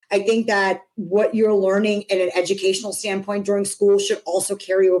I think that what you're learning in an educational standpoint during school should also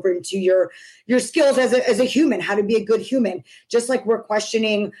carry over into your skills as a human, how to be a good human. Just like we're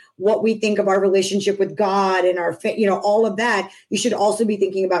questioning what we think of our relationship with God and our, all of that, you should also be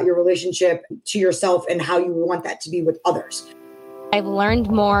thinking about your relationship to yourself and how you want that to be with others. I've learned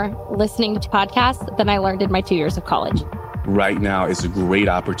more listening to podcasts than I learned in my 2 years of college. Right now is a great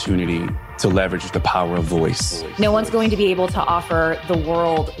opportunity to leverage the power of voice. No one's going to be able to offer the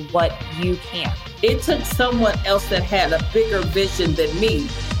world what you can. It took someone else that had a bigger vision than me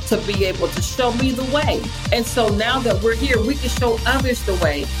to be able to show me the way. And so now that we're here, we can show others the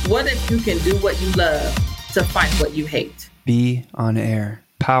way. What if you can do what you love to fight what you hate? Be on Air,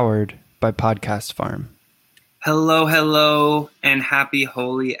 powered by Podcast Farm. Hello, and happy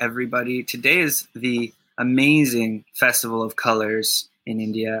Holi, everybody. Today is the amazing Festival of Colors in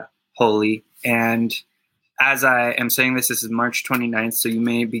India, Holi. And as I am saying this is March 29th, so you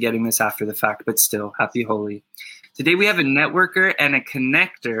may be getting this after the fact, but still, happy Holi. Today we have a networker and a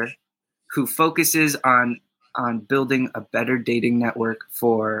connector who focuses on building a better dating network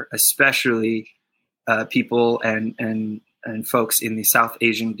for especially people and folks in the South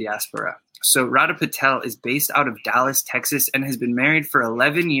Asian diaspora. So Radha Patel is based out of Dallas, Texas, and has been married for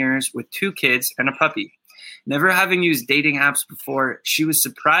 11 years with 2 kids and a puppy. Never having used dating apps before, she was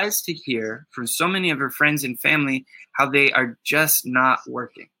surprised to hear from so many of her friends and family how they are just not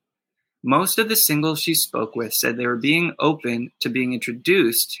working. Most of the singles she spoke with said they were being open to being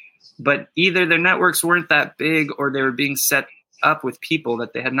introduced, but either their networks weren't that big or they were being set up with people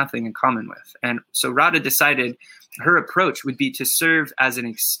that they had nothing in common with. And so Radha decided her approach would be to serve as an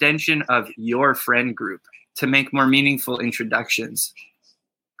extension of your friend group to make more meaningful introductions.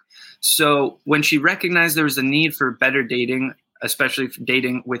 So when she recognized there was a need for better dating, especially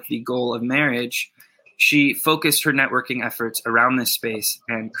dating with the goal of marriage, she focused her networking efforts around this space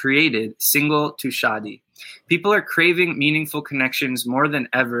and created Single to Shadi. People are craving meaningful connections more than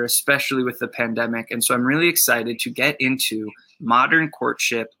ever, especially with the pandemic. And so I'm really excited to get into modern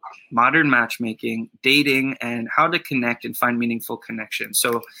courtship, modern matchmaking, dating, and how to connect and find meaningful connections.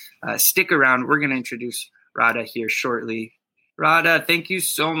 So stick around. We're going to introduce Radha here shortly. Radha, thank you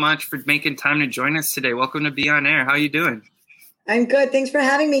so much for making time to join us today. Welcome to Be On Air. How are you doing? I'm good. Thanks for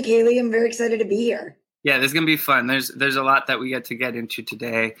having me, Kaylee. I'm very excited to be here. Yeah, this is going to be fun. There's a lot that we get into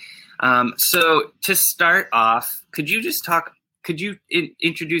today. So to start off, could you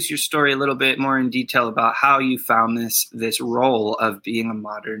introduce your story a little bit more in detail about how you found this role of being a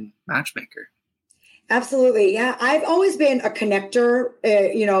modern matchmaker? Absolutely. Yeah. I've always been a connector.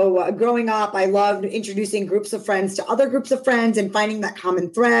 Growing up, I loved introducing groups of friends to other groups of friends and finding that common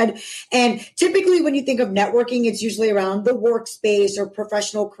thread. And typically when you think of networking, it's usually around the workspace or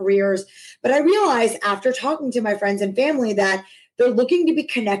professional careers. But I realized after talking to my friends and family that they're looking to be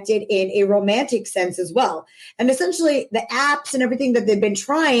connected in a romantic sense as well. And essentially the apps and everything that they've been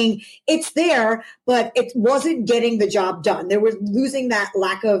trying, it's there, but it wasn't getting the job done. They were losing that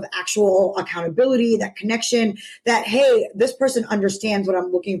lack of actual accountability, that connection that, hey, this person understands what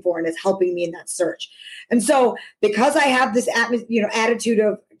I'm looking for and is helping me in that search. And so because I have this attitude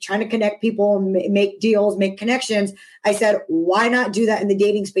of trying to connect people, make deals, make connections, I said, why not do that in the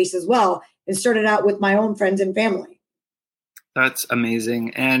dating space as well? And started out with my own friends and family. That's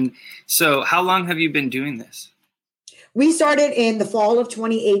amazing. And so how long have you been doing this? We started in the fall of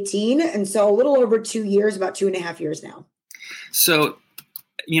 2018. And so a little over 2 years, about 2.5 years now. So,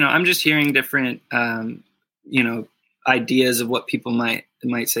 I'm just hearing different, ideas of what people might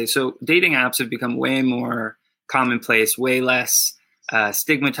say. So dating apps have become way more commonplace, way less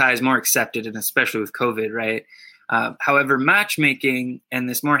stigmatized, more accepted, and especially with COVID, right? However, matchmaking and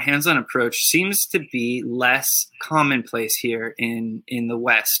this more hands-on approach seems to be less commonplace here in the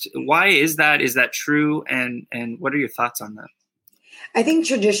West. Why is that? Is that true? And what are your thoughts on that? I think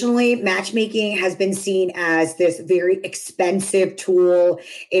traditionally matchmaking has been seen as this very expensive tool.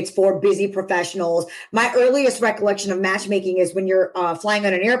 It's for busy professionals. My earliest recollection of matchmaking is when you're flying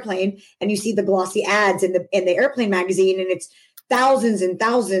on an airplane and you see the glossy ads in the airplane magazine, and it's thousands and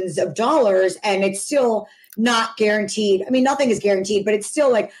thousands of dollars, and it's still not guaranteed. I mean, nothing is guaranteed, but it's still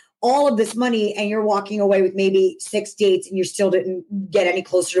like all of this money and you're walking away with maybe 6 dates and you still didn't get any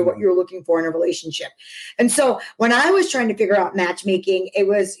closer to what you're looking for in a relationship. And so when I was trying to figure out matchmaking, it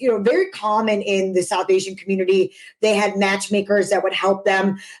was, very common in the South Asian community. They had matchmakers that would help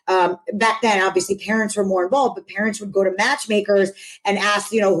them. Back then, obviously parents were more involved, but parents would go to matchmakers and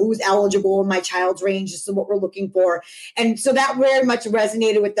ask, who's eligible in my child's range. This is what we're looking for. And so that very much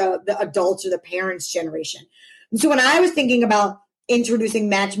resonated with the adults or the parents' generation. And so when I was thinking about introducing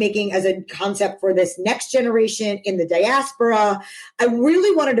matchmaking as a concept for this next generation in the diaspora. I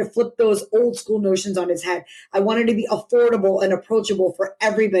really wanted to flip those old school notions on its head. I wanted to be affordable and approachable for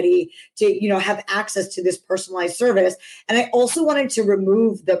everybody to, have access to this personalized service. And I also wanted to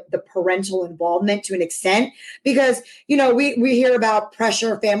remove the parental involvement to an extent because, we hear about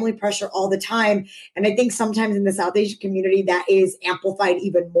pressure, family pressure all the time. And I think sometimes in the South Asian community that is amplified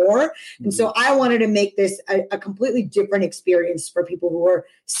even more. And so I wanted to make this a completely different experience for people who are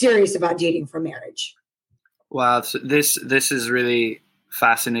serious about dating for marriage. Wow. So this is really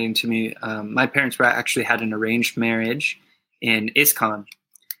fascinating to me. My parents actually had an arranged marriage in ISKCON.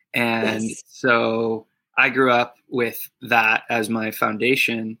 And so I grew up with that as my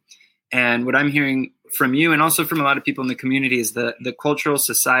foundation. And what I'm hearing from you and also from a lot of people in the community is the cultural,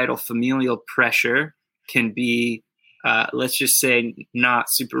 societal, familial pressure can be, let's just say, not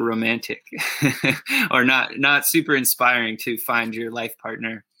super romantic or not super inspiring to find your life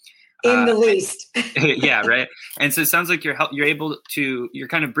partner. In the least. Yeah, right. And so it sounds like you're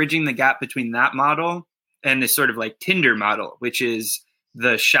kind of bridging the gap between that model and this sort of like Tinder model, which is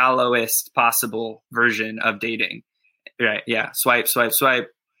the shallowest possible version of dating. Right. Yeah. Swipe.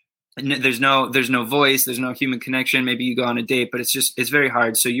 There's no voice. There's no human connection. Maybe you go on a date, but it's very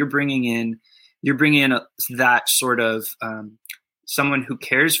hard. So you're bringing in that sort of someone who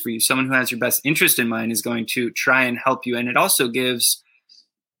cares for you, someone who has your best interest in mind is going to try and help you. And it also gives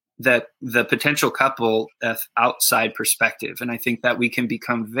the potential couple an outside perspective. And I think that we can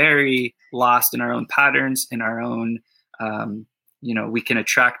become very lost in our own patterns, in our own, we can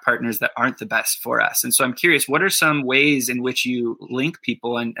attract partners that aren't the best for us. And so I'm curious, what are some ways in which you link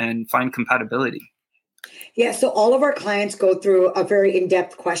people and find compatibility? Yeah, so all of our clients go through a very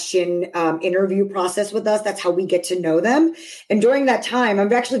in-depth question interview process with us. That's how we get to know them. And during that time,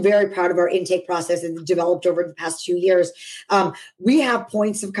 I'm actually very proud of our intake process that's developed over the past 2 years. We have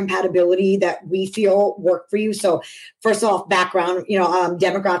points of compatibility that we feel work for you. So first off, background,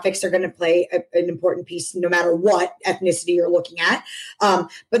 demographics are going to play an important piece no matter what ethnicity you're looking at.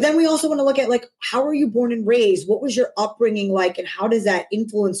 But then we also want to look at how are you born and raised? What was your upbringing like? And how does that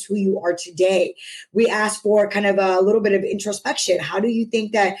influence who you are today? We ask for kind of a little bit of introspection. How do you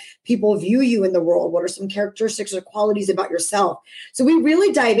think that people view you in the world? What are some characteristics or qualities about yourself? So we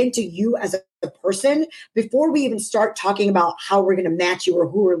really dive into you as a person before we even start talking about how we're going to match you or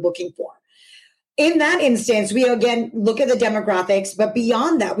who we're looking for. In that instance, we again look at the demographics, but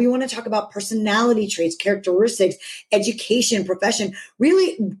beyond that, we want to talk about personality traits, characteristics, education, profession,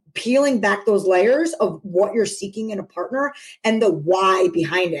 really peeling back those layers of what you're seeking in a partner and the why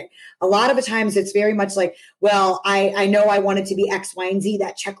behind it. A lot of the times it's very much like, well, I know I want it to be X, Y, and Z,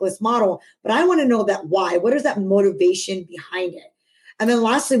 that checklist model, but I want to know that why. What is that motivation behind it? And then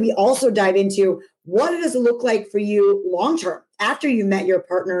lastly, we also dive into what does it look like for you long-term after you met your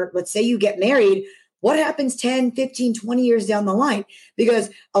partner. Let's say you get married. What happens 10, 15, 20 years down the line?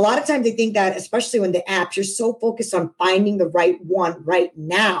 Because a lot of times they think that, especially when the apps, you're so focused on finding the right one right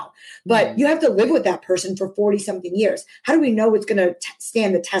now. But you have to live with that person for 40 something years. How do we know it's going to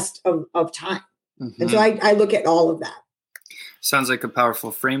stand the test of time? Mm-hmm. And so I look at all of that. Sounds like a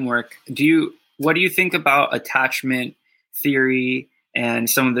powerful framework. What do you think about attachment theory and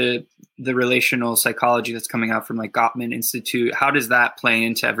some of the relational psychology that's coming out from Gottman Institute? How does that play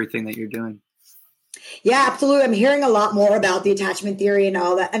into everything that you're doing? Yeah, absolutely. I'm hearing a lot more about the attachment theory and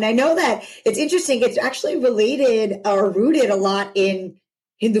all that. And I know that it's interesting. It's actually related or rooted a lot in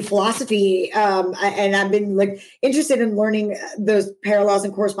Hindu philosophy. And I've been interested in learning those parallels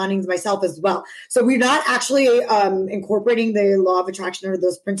and correspondings myself as well. So we're not actually incorporating the law of attraction or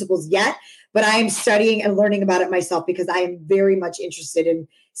those principles yet, but I am studying and learning about it myself because I am very much interested in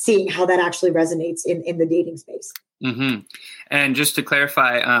seeing how that actually resonates in the dating space. Mm-hmm. And just to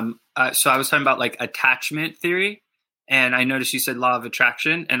clarify, so I was talking about attachment theory, and I noticed you said law of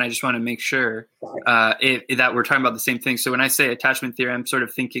attraction, and I just want to make sure that we're talking about the same thing. So when I say attachment theory, I'm sort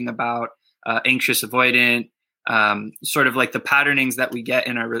of thinking about anxious avoidant, sort of like the patternings that we get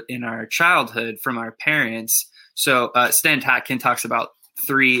in our childhood from our parents. So Stan Tatkin talks about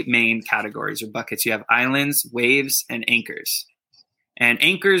 3 main categories or buckets. You have islands, waves, and anchors. And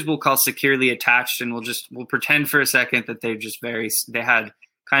anchors we'll call securely attached, and we'll pretend for a second that they had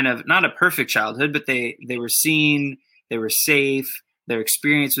kind of not a perfect childhood, but they were seen, they were safe, their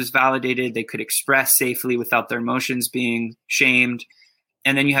experience was validated, they could express safely without their emotions being shamed.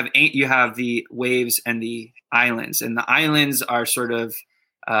 And then you have the waves and the islands, and the islands are sort of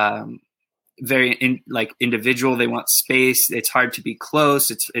very individual. They want space. It's hard to be close.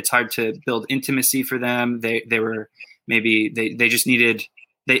 It's hard to build intimacy for them. They were maybe they just needed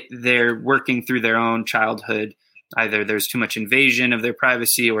they're working through their own childhood either there's too much invasion of their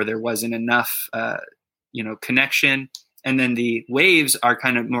privacy or there wasn't enough, connection. And then the waves are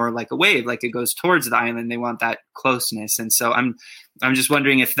kind of more like a wave, like it goes towards the island. They want that closeness. And so I'm just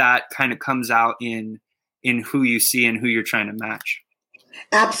wondering if that kind of comes out in who you see and who you're trying to match.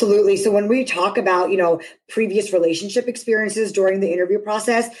 Absolutely. So when we talk about, previous relationship experiences during the interview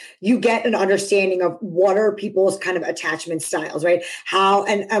process, you get an understanding of what are people's kind of attachment styles, right? How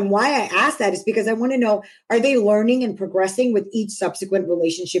and why I ask that is because I want to know, are they learning and progressing with each subsequent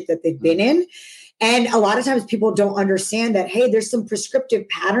relationship that they've been in? And a lot of times people don't understand that, hey, there's some prescriptive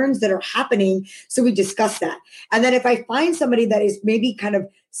patterns that are happening. So we discuss that. And then if I find somebody that is maybe kind of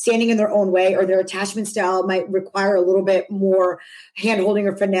standing in their own way or their attachment style might require a little bit more handholding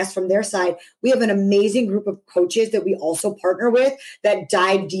or finesse from their side, we have an amazing group of coaches that we also partner with that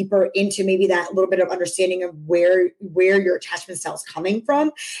dive deeper into maybe that little bit of understanding of where your attachment style is coming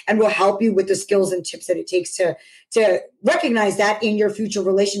from, and will help you with the skills and tips that it takes to recognize that in your future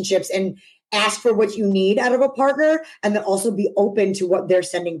relationships and ask for what you need out of a partner, and then also be open to what they're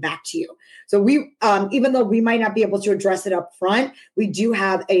sending back to you. So we, even though we might not be able to address it up front, we do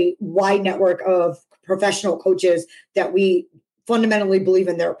have a wide network of professional coaches that we fundamentally believe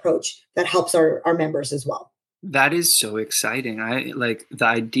in their approach that helps our members as well. That is so exciting. I like the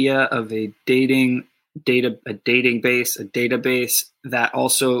idea of a database that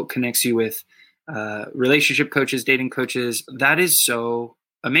also connects you with relationship coaches, dating coaches. That is so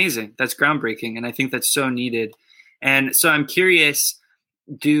amazing. That's groundbreaking. And I think that's so needed. And so I'm curious,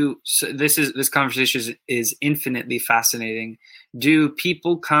 this conversation is infinitely fascinating. Do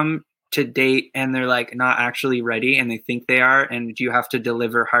people come to date and they're like not actually ready and they think they are? And do you have to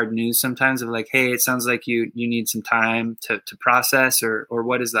deliver hard news sometimes of like, hey, it sounds like you need some time to process, or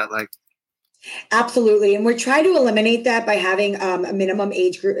what is that like? Absolutely. And we're trying to eliminate that by having a minimum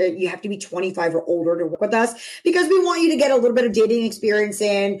age group. You have to be 25 or older to work with us, because we want you to get a little bit of dating experience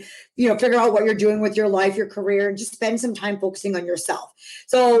in, figure out what you're doing with your life, your career, and just spend some time focusing on yourself.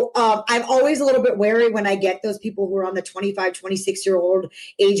 So I'm always a little bit wary when I get those people who are on the 25, 26-year-old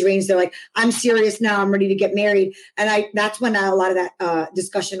age range. They're like, I'm serious now. I'm ready to get married. And that's when a lot of that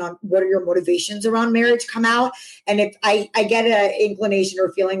discussion on what are your motivations around marriage come out. And if I get an inclination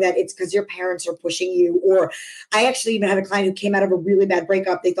or feeling that it's because your parents are pushing you, or I actually even had a client who came out of a really bad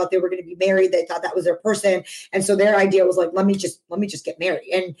breakup. They thought they were going to be married. They thought that was their person. And so their idea was like, let me just get married.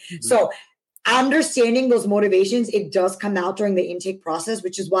 And so understanding those motivations, it does come out during the intake process,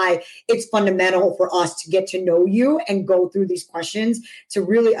 which is why it's fundamental for us to get to know you and go through these questions to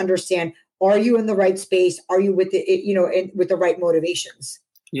really understand, are you in the right space? Are you with with the right motivations?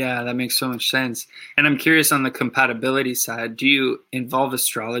 Yeah, that makes so much sense. And I'm curious, on the compatibility side, do you involve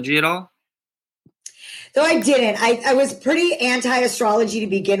astrology at all? So I didn't. I was pretty anti-astrology to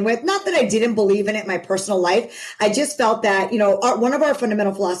begin with. Not that I didn't believe in it in my personal life. I just felt that, one of our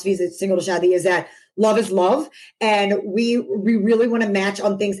fundamental philosophies at Single to Shadi is that love is love. And we really want to match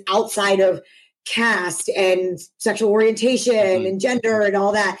on things outside of caste and sexual orientation and gender and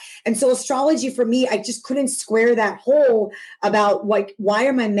all that. And so astrology for me, I just couldn't square that hole about like, why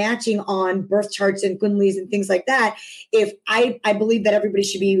am I matching on birth charts and kundlis and things like that if I believe that everybody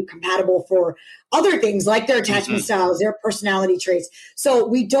should be compatible for other things like their attachment styles, their personality traits. So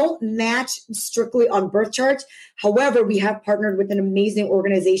we don't match strictly on birth charts. However, we have partnered with an amazing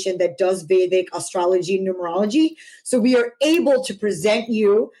organization that does Vedic astrology and numerology. So we are able to present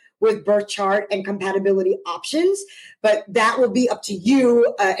you with birth chart and compatibility options, but that will be up to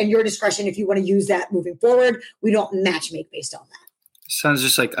you and your discretion if you want to use that moving forward. We don't match make based on that. Sounds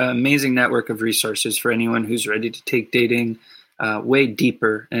just like an amazing network of resources for anyone who's ready to take dating way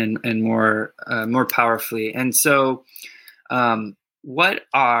deeper and more powerfully. And so, what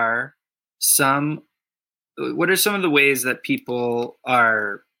are some of the ways that people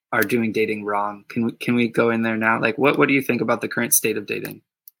are doing dating wrong? Can we go in there now? Like, what do you think about the current state of dating?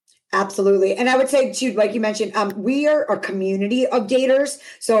 Absolutely. And I would say too, like you mentioned, we are a community of daters.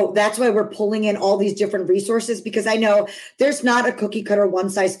 So that's why we're pulling in all these different resources, because I know there's not a cookie cutter one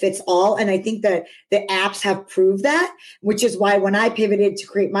size fits all. And I think that the apps have proved that, which is why when I pivoted to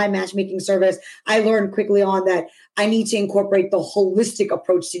create my matchmaking service, I learned quickly on that I need to incorporate the holistic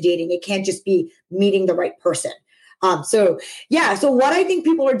approach to dating. It can't just be meeting the right person. So what I think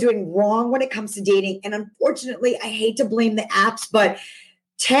people are doing wrong when it comes to dating, and unfortunately, I hate to blame the apps, but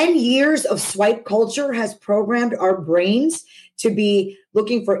 10 years of swipe culture has programmed our brains to be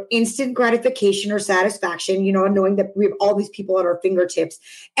looking for instant gratification or satisfaction, knowing that we have all these people at our fingertips.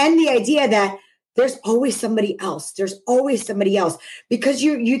 And the idea that there's always somebody else. There's always somebody else, because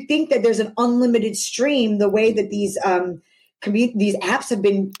you think that there's an unlimited stream, the way that these apps have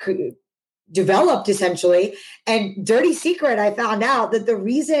been developed essentially. And dirty secret, I found out that the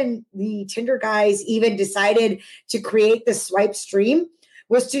reason the Tinder guys even decided to create the swipe stream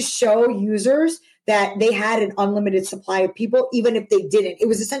was to show users that they had an unlimited supply of people, even if they didn't. It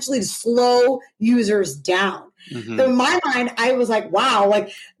was essentially to slow users down. Mm-hmm. So in my mind, I was like, wow,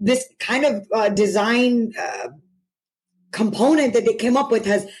 like this kind of design component that they came up with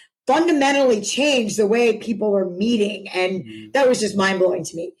has fundamentally changed the way people are meeting. And that was just mind blowing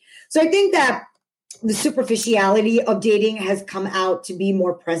to me. So I think that the superficiality of dating has come out to be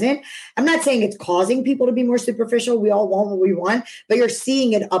more present. I'm not saying it's causing people to be more superficial. We all want what we want, but you're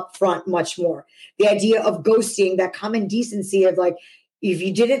seeing it up front much more. The idea of ghosting, that common decency of like, if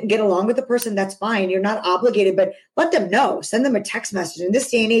you didn't get along with the person, that's fine. You're not obligated, but let them know. Send them a text message. In this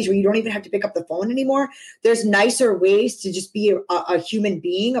day and age where you don't even have to pick up the phone anymore, there's nicer ways to just be a human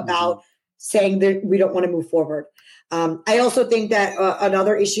being about saying that we don't want to move forward. I also think that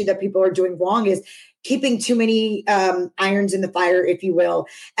another issue that people are doing wrong is keeping too many irons in the fire, if you will.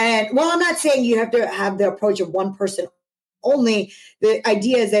 And while I'm not saying you have to have the approach of one person only, the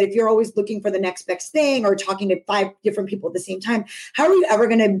idea is that if you're always looking for the next best thing or talking to 5 different people at the same time, how are you ever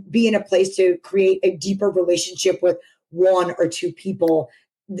going to be in a place to create a deeper relationship with 1 or 2 people?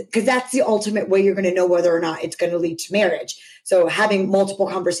 Because that's the ultimate way you're going to know whether or not it's going to lead to marriage. So having multiple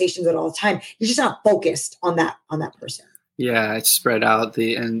conversations at all the time, you're just not focused on that person. Yeah, it's spread out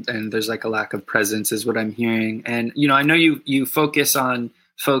and there's like a lack of presence is what I'm hearing. And, you know, I know you focus on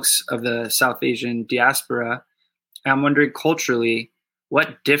folks of the South Asian diaspora. I'm wondering culturally,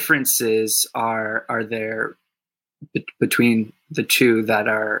 what differences are there between the two that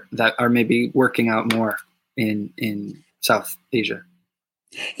are maybe working out more in South Asia?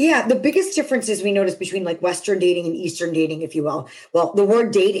 Yeah, the biggest differences we notice between like Western dating and Eastern dating, if you will. Well, the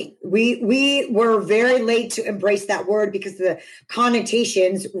word dating, we were very late to embrace that word because the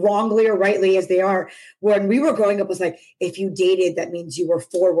connotations, wrongly or rightly as they are, when we were growing up was like, if you dated, that means you were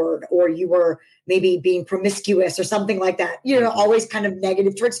forward or you were maybe being promiscuous or something like that, you know, always kind of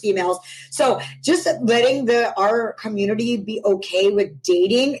negative towards females. So just letting our community be okay with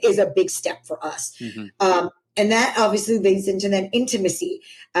dating is a big step for us. Mm-hmm. And that obviously leads into then intimacy.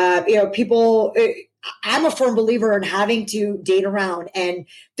 People, I'm a firm believer in having to date around and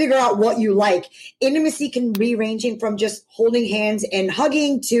figure out what you like. Intimacy can be ranging from just holding hands and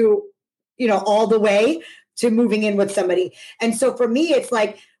hugging to, all the way to moving in with somebody. And so for me, it's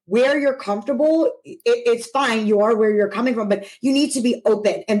like, where you're comfortable, it's fine. You are where you're coming from, but you need to be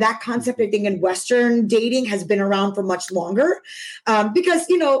open. And that concept, I think, in Western dating has been around for much longer because,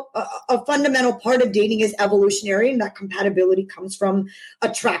 a fundamental part of dating is evolutionary, and that compatibility comes from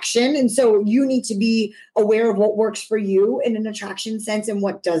attraction. And so you need to be aware of what works for you in an attraction sense and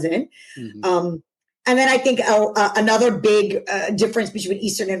what doesn't. Mm-hmm. And then I think another big difference between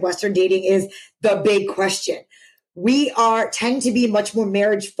Eastern and Western dating is the big question. We tend to be much more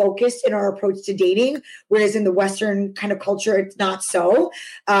marriage focused in our approach to dating, whereas in the Western kind of culture, it's not so.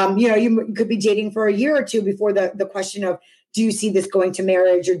 You could be dating for a year or two before the question of, do you see this going to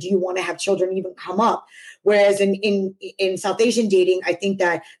marriage or do you want to have children even come up? Whereas in South Asian dating, I think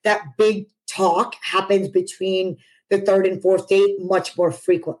that big talk happens between the 3rd and 4th date much more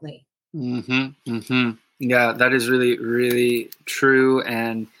frequently. Mm-hmm. Mm-hmm. Yeah, that is really, really true.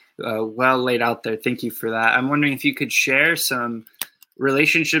 And well laid out there. Thank you for that. I'm wondering if you could share some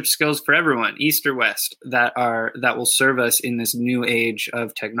relationship skills for everyone, East or West, that will serve us in this new age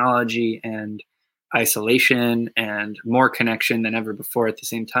of technology and isolation and more connection than ever before at the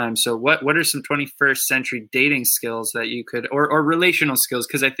same time. So what are some 21st century dating skills that you could, or relational skills?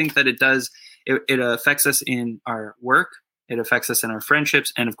 Because I think that it affects us in our work, it affects us in our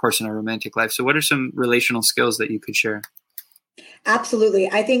friendships, and of course in our romantic life. So what are some relational skills that you could share? Absolutely.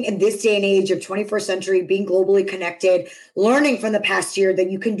 I think in this day and age of 21st century, being globally connected, learning from the past year that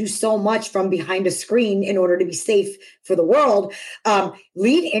you can do so much from behind a screen in order to be safe for the world,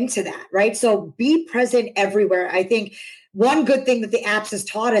 lead into that, right? So be present everywhere. I think one good thing that the apps has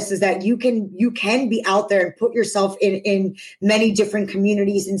taught us is that you can be out there and put yourself in many different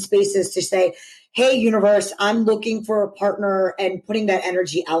communities and spaces to say, hey, universe, I'm looking for a partner, and putting that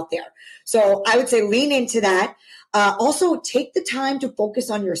energy out there. So I would say lean into that. Also, take the time to focus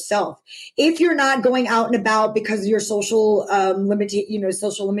on yourself. If you're not going out and about because your social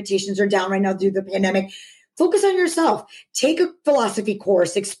limitations are down right now due to the pandemic, focus on yourself. Take a philosophy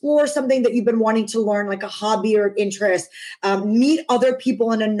course, explore something that you've been wanting to learn, like a hobby or interest. Meet other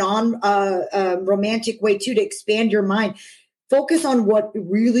people in a non-romantic way too, to expand your mind. focus on what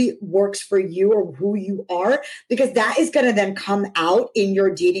really works for you or who you are, because that is going to then come out in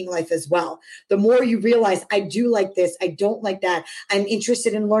your dating life as well. The more you realize, I do like this, I don't like that, I'm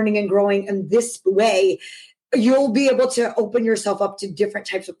interested in learning and growing in this way, you'll be able to open yourself up to different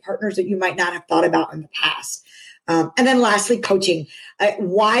types of partners that you might not have thought about in the past. And then lastly, coaching.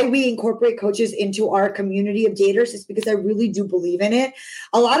 Why we incorporate coaches into our community of daters is because I really do believe in it.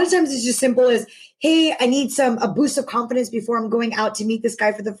 A lot of times it's just simple as, hey, I need a boost of confidence before I'm going out to meet this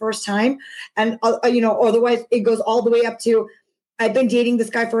guy for the first time. And, otherwise it goes all the way up to, I've been dating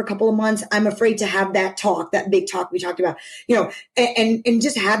this guy for a couple of months. I'm afraid to have that talk, that big talk we talked about, and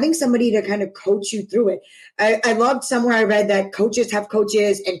just having somebody to kind of coach you through it. I loved somewhere I read that coaches have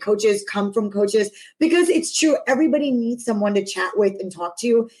coaches and coaches come from coaches, because it's true. Everybody needs someone to chat with and talk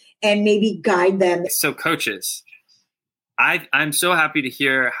to and maybe guide them. So coaches, I'm so happy to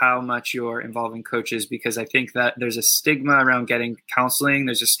hear how much you're involving coaches, because I think that there's a stigma around getting counseling.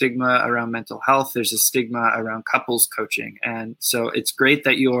 There's a stigma around mental health. There's a stigma around couples coaching. And so it's great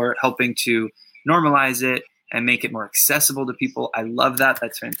that you're helping to normalize it and make it more accessible to people. I love that.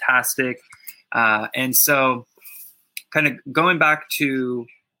 That's fantastic. And so kind of going back to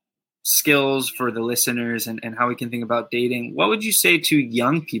skills for the listeners and how we can think about dating, what would you say to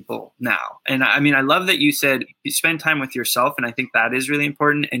young people now? And I mean, I love that you said you spend time with yourself, and I think that is really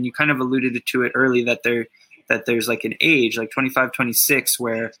important. And you kind of alluded to it early that there's like an age, like 25, 26,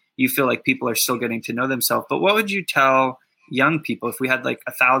 where you feel like people are still getting to know themselves. But what would you tell young people if we had like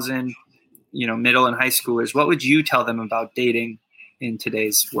 1,000, middle and high schoolers? What would you tell them about dating in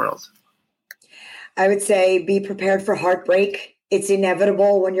today's world? I would say be prepared for heartbreak. It's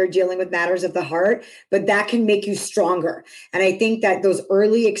inevitable when you're dealing with matters of the heart, but that can make you stronger. And I think that those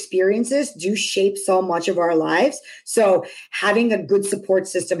early experiences do shape so much of our lives. So having a good support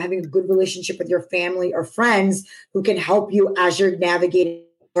system, having a good relationship with your family or friends who can help you as you're navigating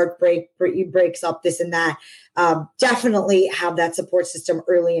heartbreak, breaks up, this and that, definitely have that support system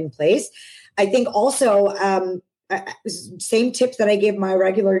early in place. I think also, same tips that I give my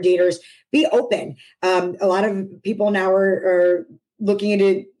regular daters, be open. A lot of people now are looking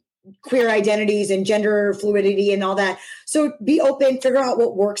into queer identities and gender fluidity and all that. So be open, figure out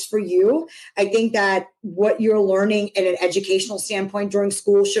what works for you. I think that what you're learning in an educational standpoint during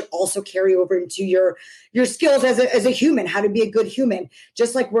school should also carry over into your skills as a human, how to be a good human.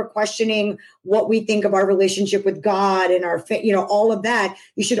 Just like we're questioning what we think of our relationship with God and all of that,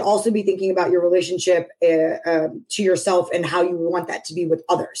 you should also be thinking about your relationship to yourself and how you want that to be with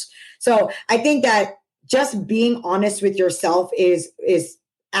others. So I think that just being honest with yourself is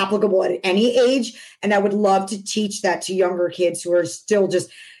applicable at any age. And I would love to teach that to younger kids who are still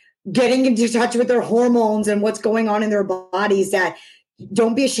just getting into touch with their hormones and what's going on in their bodies, that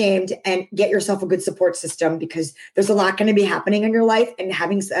don't be ashamed and get yourself a good support system, because there's a lot going to be happening in your life, and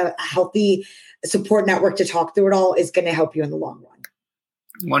having a healthy support network to talk through it all is going to help you in the long run.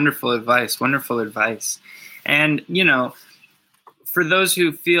 Wonderful advice. Wonderful advice. And, for those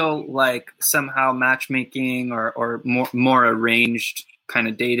who feel like somehow matchmaking or more arranged kind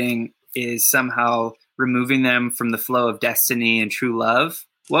of dating is somehow removing them from the flow of destiny and true love,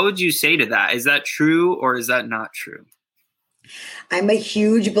 what would you say to that? Is that true or is that not true? I'm a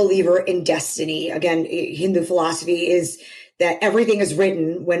huge believer in destiny. Again, Hindu philosophy is that everything is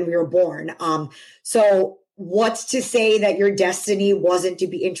written when we were born. So what's to say that your destiny wasn't to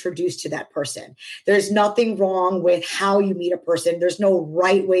be introduced to that person? There's nothing wrong with how you meet a person. There's no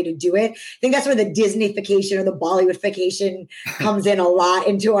right way to do it. I think that's where the Disneyfication or the Bollywoodification comes in a lot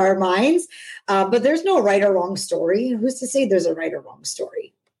into our minds. But there's no right or wrong story. Who's to say there's a right or wrong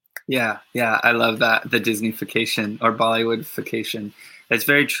story? Yeah. I love that. The Disneyfication or Bollywoodification. It's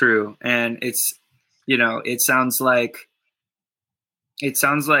very true. And it's, it sounds like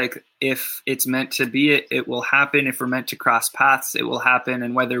if it's meant to be, it will happen. If we're meant to cross paths, it will happen.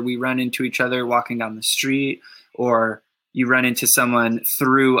 And whether we run into each other walking down the street, or you run into someone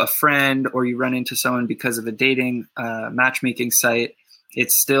through a friend, or you run into someone because of a dating matchmaking site,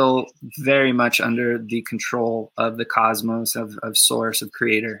 it's still very much under the control of the cosmos, of source, of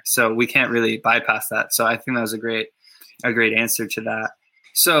creator. So we can't really bypass that. So I think that was a great answer to that.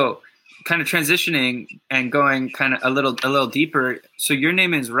 So kind of transitioning and going kind of a little deeper. So your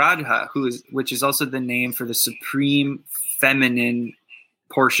name is Radha, which is also the name for the supreme feminine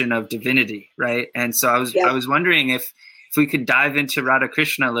portion of divinity, right? And so I was wondering if we could dive into Radha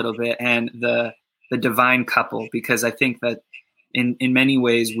Krishna a little bit and the divine couple, because I think that in many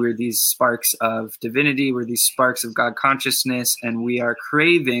ways we're these sparks of divinity, we're these sparks of God consciousness, and we are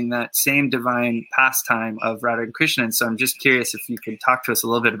craving that same divine pastime of Radha and Krishna. And so I'm just curious if you could talk to us a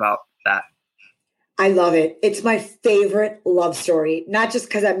little bit about that. I love it. It's my favorite love story, not just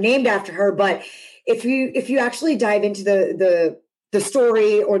because I'm named after her, but if you actually dive into the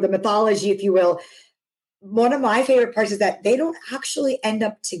story or the mythology, if you will, one of my favorite parts is that they don't actually end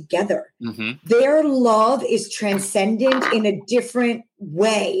up together. Mm-hmm. Their love is transcendent in a different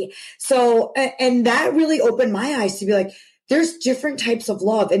way. So, and that really opened my eyes to be like, there's different types of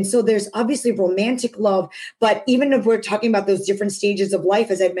love. And so there's obviously romantic love, but even if we're talking about those different stages of life,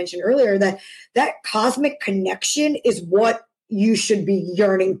 as I mentioned earlier, that cosmic connection is what you should be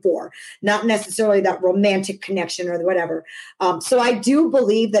yearning for, not necessarily that romantic connection or whatever. So I do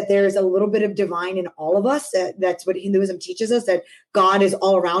believe that there is a little bit of divine in all of us. That's what Hinduism teaches us, that God is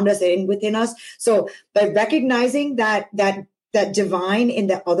all around us and within us. So by recognizing that divine in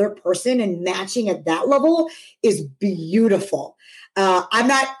the other person and matching at that level is beautiful. I'm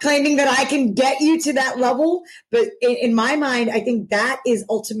not claiming that I can get you to that level, but in my mind, I think that is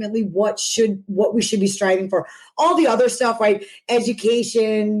ultimately what we should be striving for. All the other stuff, right?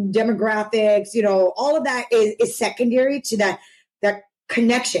 Education, demographics, all of that is secondary to that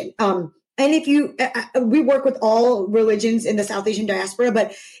connection. And if we work with all religions in the South Asian diaspora,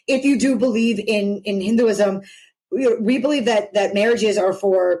 but if you do believe in Hinduism, we believe that marriages are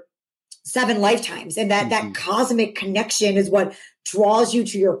for 7 lifetimes, and that cosmic connection is what draws you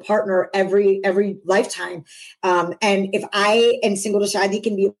to your partner every lifetime. And if I and Single to Shadi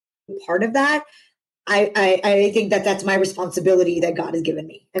can be a part of that, I think that's my responsibility that God has given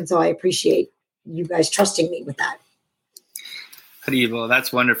me. And so I appreciate you guys trusting me with that. Haribol,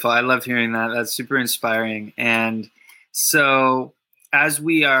 that's wonderful. I love hearing that. That's super inspiring. And so as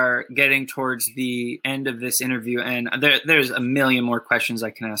we are getting towards the end of this interview, and there's a million more questions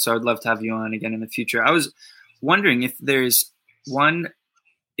I can ask, so I'd love to have you on again in the future. I was wondering if there's one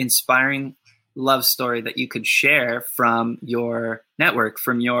inspiring love story that you could share from your network,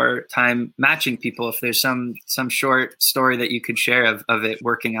 from your time matching people, if there's some short story that you could share of it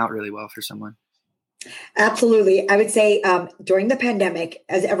working out really well for someone. Absolutely. I would say during the pandemic,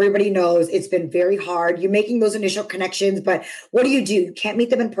 as everybody knows, it's been very hard. You're making those initial connections, but what do? You can't meet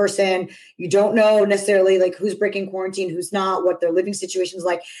them in person. You don't know necessarily like who's breaking quarantine, who's not, what their living situation is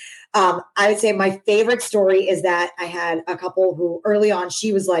like. I would say my favorite story is that I had a couple who early on,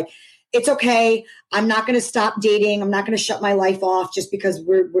 she was like, it's okay. I'm not going to stop dating. I'm not going to shut my life off just because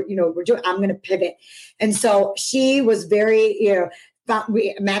we're doing, I'm going to pivot. And so she was very,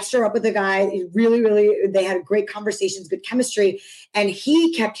 we matched her up with a guy. Really, they had great conversations, good chemistry. And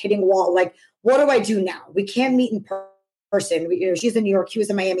he kept hitting a wall. Like, what do I do now? We can't meet in person. She's in New York. He was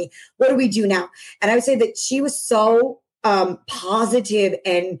in Miami. What do we do now? And I would say that she was so positive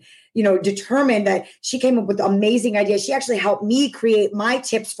and determined that she came up with amazing ideas. She actually helped me create my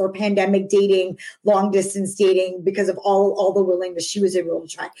tips for pandemic dating, long distance dating, because of all the willingness she was able to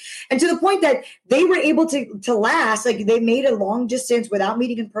try. And to the point that they were able to last, like they made a long distance without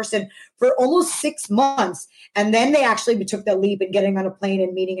meeting in person for almost 6 months. And then they actually took the leap in getting on a plane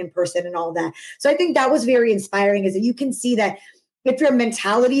and meeting in person and all that. So I think that was very inspiring, is that you can see that if your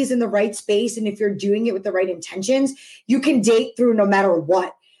mentality is in the right space and if you're doing it with the right intentions, you can date through no matter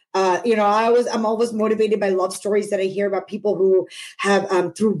what. I'm always motivated by love stories that I hear about people who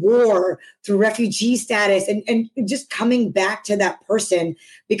have through war, through refugee status, and just coming back to that person,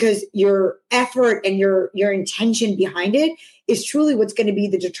 because your effort and your intention behind it is truly what's going to be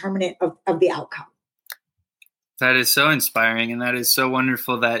the determinant of the outcome. That is so inspiring, and that is so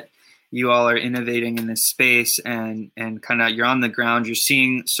wonderful that you all are innovating in this space and kind of you're on the ground, you're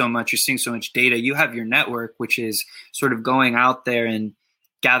seeing so much data. You have your network, which is sort of going out there and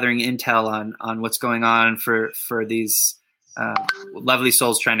gathering intel on what's going on for these lovely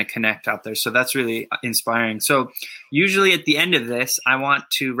souls trying to connect out there. So that's really inspiring. So usually at the end of this, I want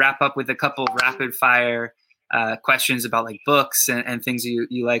to wrap up with a couple of rapid fire questions about like books and things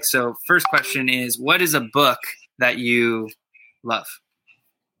you like. So first question is, what is a book that you love?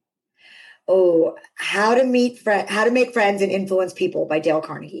 Oh, How to Make Friends and Influence People by Dale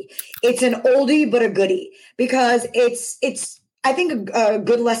Carnegie. It's an oldie but a goodie, because it's I think a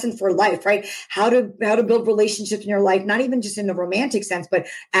good lesson for life, right? How to build relationships in your life, not even just in the romantic sense, but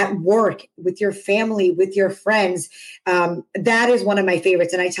at work, with your family, with your friends. That is one of my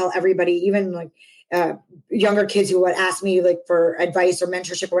favorites. And I tell everybody, even like younger kids who would ask me like for advice or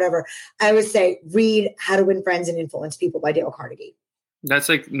mentorship or whatever, I would say, read How to Win Friends and Influence People by Dale Carnegie. That's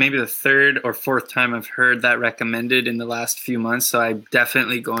like maybe the third or fourth time I've heard that recommended in the last few months. So I'm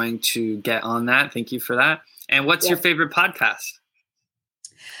definitely going to get on that. Thank you for that. And what's your favorite podcast?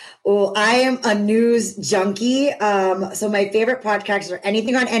 Well, I am a news junkie. So my favorite podcasts are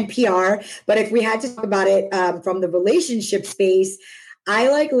anything on NPR. But if we had to talk about it from the relationship space, I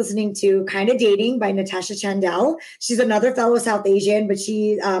like listening to Kinda Dating by Natasha Chandel. She's another fellow South Asian, but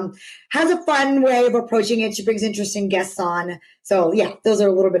she has a fun way of approaching it. She brings interesting guests on. So yeah, those are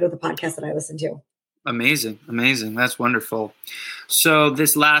a little bit of the podcasts that I listen to. Amazing. That's wonderful. So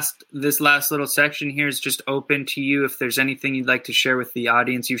this last little section here is just open to you. If there's anything you'd like to share with the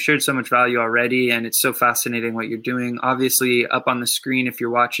audience, you've shared so much value already, and it's so fascinating what you're doing. Obviously, up on the screen, if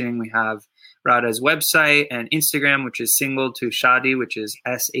you're watching, we have Radha's website and Instagram, which is Single to Shadi, which is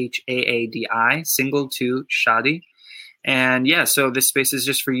SHAADI, Single to Shadi. And yeah, so this space is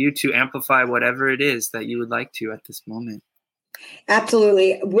just for you to amplify whatever it is that you would like to at this moment.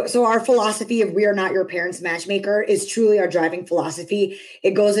 Absolutely. So our philosophy of we are not your parents' matchmaker is truly our driving philosophy.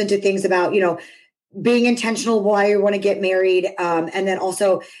 It goes into things about, being intentional why you want to get married. And then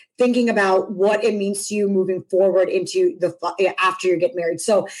also thinking about what it means to you moving forward into after you get married.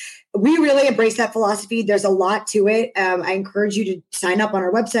 So we really embrace that philosophy. There's a lot to it. I encourage you to sign up on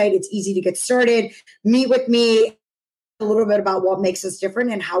our website. It's easy to get started. Meet with me. A little bit about what makes us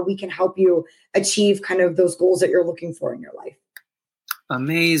different and how we can help you achieve kind of those goals that you're looking for in your life.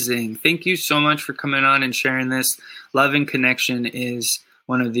 Amazing. Thank you so much for coming on and sharing this. Love and connection is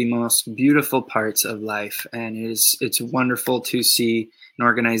one of the most beautiful parts of life. And it's wonderful to see an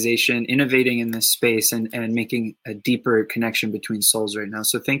organization innovating in this space and making a deeper connection between souls right now.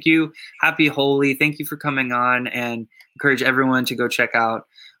 So thank you. Happy Holy. Thank you for coming on, and encourage everyone to go check out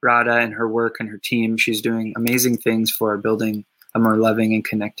Radha and her work and her team. She's doing amazing things for building a more loving and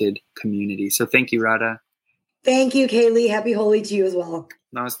connected community. So thank you, Radha. Thank you, Kaylee. Happy Holy to you as well.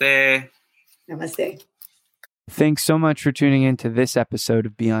 Namaste. Namaste. Thanks so much for tuning in to this episode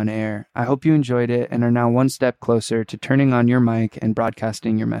of Be On Air. I hope you enjoyed it and are now one step closer to turning on your mic and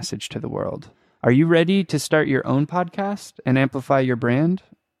broadcasting your message to the world. Are you ready to start your own podcast and amplify your brand?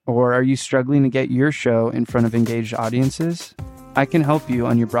 Or are you struggling to get your show in front of engaged audiences? I can help you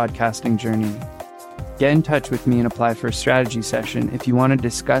on your broadcasting journey. Get in touch with me and apply for a strategy session if you want to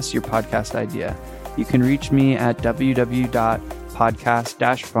discuss your podcast idea. You can reach me at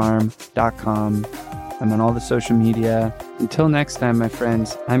www.podcast-farm.com. I'm on all the social media. Until next time, my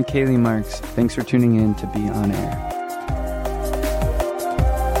friends, I'm Kaylee Marks. Thanks for tuning in to Be On Air.